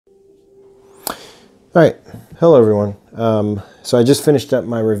All right, hello everyone. So I just finished up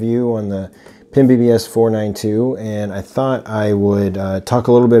my review on the Pin BBS 492, and I thought I would talk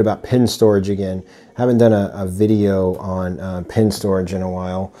a little bit about pin storage again. Haven't done a video on pin storage in a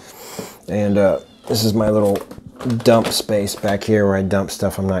while, and this is my little dump space back here where I dump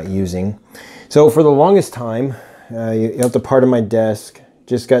stuff I'm not using. So for the longest time, you have the part of my desk.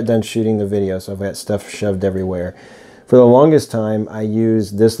 Just got done shooting the video, so I've got stuff shoved everywhere. For the longest time, I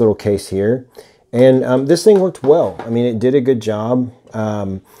used this little case here. And this thing worked well. I mean, it did a good job.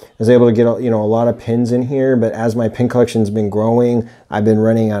 I was able to get a lot of pins in here, but as my pin collection's been growing, I've been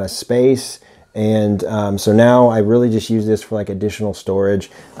running out of space. And so now I really just use this for like additional storage.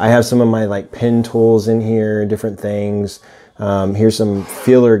 I have some of my like pin tools in here, different things. Here's some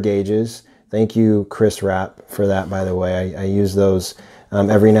feeler gauges. Thank you, Chris Rapp, for that, by the way. I use those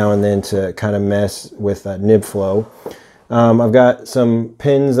every now and then to kind of mess with nib flow. I've got some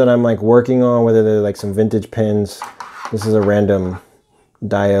pins that I'm like working on, whether they're like some vintage pins. This is a random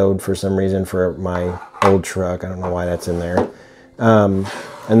diode for some reason for my old truck. I don't know why that's in there.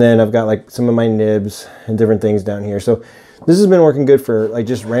 And then I've got like some of my nibs and different things down here. So this has been working good for like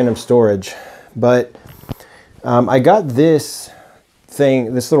just random storage. But I got this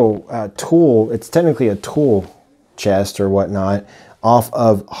thing, this little tool. It's technically a tool chest or whatnot, off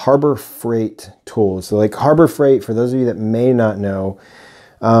of Harbor Freight tools. So like Harbor Freight, for those of you that may not know,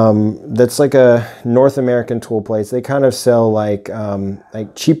 that's like a North American tool place. They kind of sell like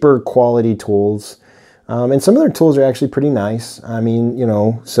cheaper quality tools. And some of their tools are actually pretty nice. I mean,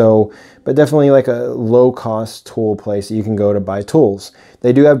 but definitely like a low cost tool place that you can go to buy tools.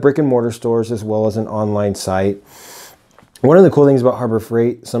 They do have brick and mortar stores as well as an online site. One of the cool things about Harbor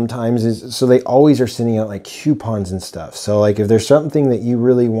Freight sometimes is, so they always are sending out like coupons and stuff. So like if there's something that you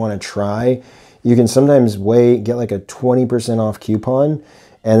really want to try, you can sometimes get like a 20% off coupon.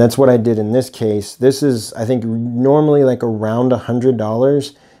 And that's what I did in this case. This is, I think, normally like around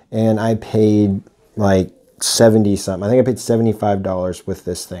 $100, and I paid like 70 something. I think I paid $75 with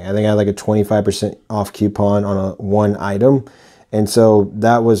this thing. I think I had like a 25% off coupon on one item. And so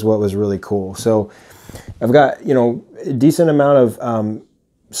that was what was really cool. So I've got, a decent amount of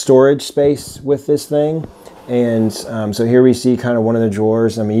storage space with this thing. And so here we see kind of one of the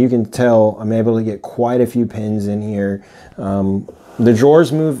drawers. I mean, you can tell I'm able to get quite a few pins in here. The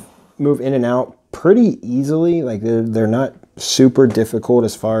drawers move in and out pretty easily. Like they're not super difficult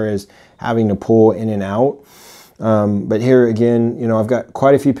as far as having to pull in and out. But here again, I've got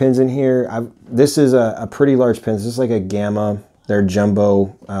quite a few pins in here. This is a pretty large pin. This is like a Gamma. They're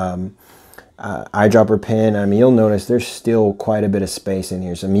jumbo eyedropper pin. I mean, you'll notice there's still quite a bit of space in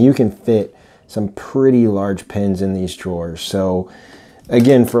here. So, I mean, you can fit some pretty large pins in these drawers. So,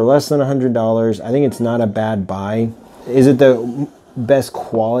 again, for less than $100, I think it's not a bad buy. Is it the best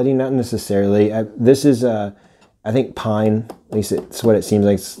quality? Not necessarily. This is, I think, pine. At least it's what it seems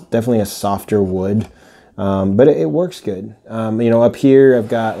like. It's definitely a softer wood. But it works good. Up here, I've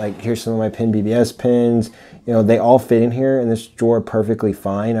got here's some of my Pin BBS pins. They all fit in here in this drawer perfectly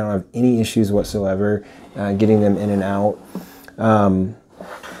fine. I don't have any issues whatsoever getting them in and out.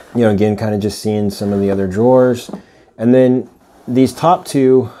 Again, kind of just seeing some of the other drawers. And then these top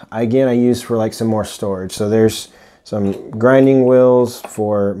two, again, I use for like some more storage. So there's some grinding wheels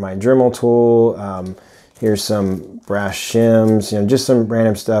for my Dremel tool. Here's some brass shims, just some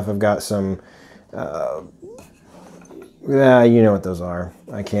random stuff. I've got some, you know what those are.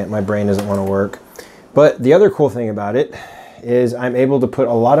 My brain doesn't want to work. But the other cool thing about it is I'm able to put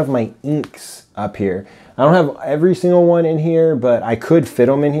a lot of my inks up here. I don't have every single one in here, but I could fit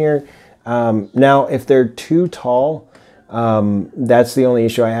them in here. Now, if they're too tall, that's the only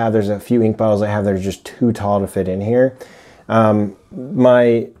issue I have. There's a few ink bottles I have that are just too tall to fit in here.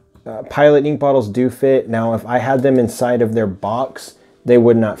 My Pilot ink bottles do fit. Now, if I had them inside of their box, they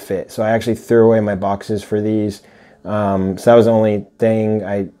would not fit. So I actually threw away my boxes for these. So that was the only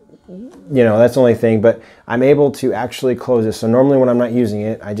thing that's the only thing, but I'm able to actually close this. So normally when I'm not using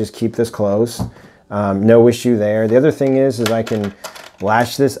it, I just keep this closed. No issue there. The other thing is I can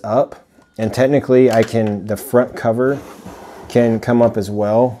latch this up, and technically the front cover can come up as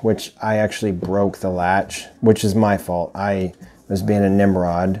well, which I actually broke the latch, which is my fault. I was being a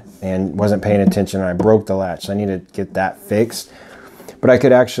Nimrod and wasn't paying attention, and I broke the latch. So I need to get that fixed. But I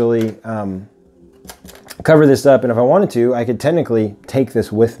could actually cover this up, and if I wanted to, I could technically take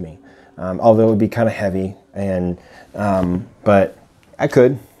this with me. Although it would be kind of heavy, but I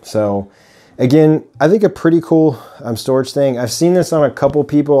could. So again, I think a pretty cool storage thing. I've seen this on a couple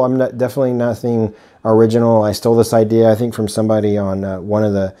people. Definitely nothing original. I stole this idea, I think, from somebody on one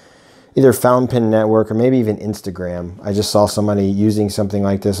of the either Fountain Pen Network or maybe even Instagram. I just saw somebody using something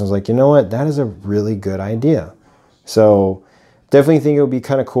like this. I was like, you know what? That is a really good idea. So definitely think it would be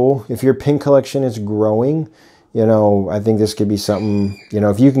kind of cool. If your pin collection is growing, you know, I think this could be something, you know,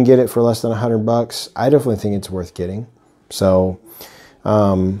 if you can get it for less than $100, I definitely think it's worth getting. So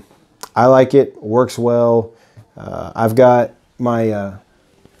I like it, works well. I've got my,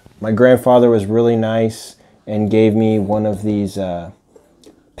 my grandfather was really nice and gave me one of these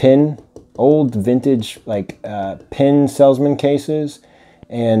old vintage like pin salesman cases.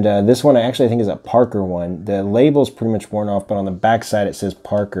 And this one I actually think is a Parker one. The label's pretty much worn off, but on the back side it says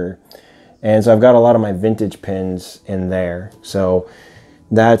Parker. And so I've got a lot of my vintage pins in there. So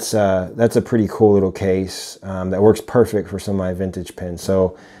that's a pretty cool little case that works perfect for some of my vintage pins.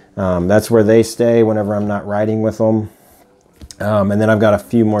 So that's where they stay whenever I'm not riding with them. And then I've got a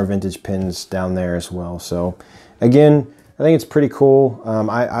few more vintage pins down there as well. So again, I think it's pretty cool.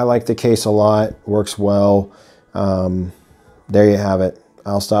 I like the case a lot, works well. There you have it.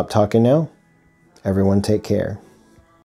 I'll stop talking now. Everyone take care.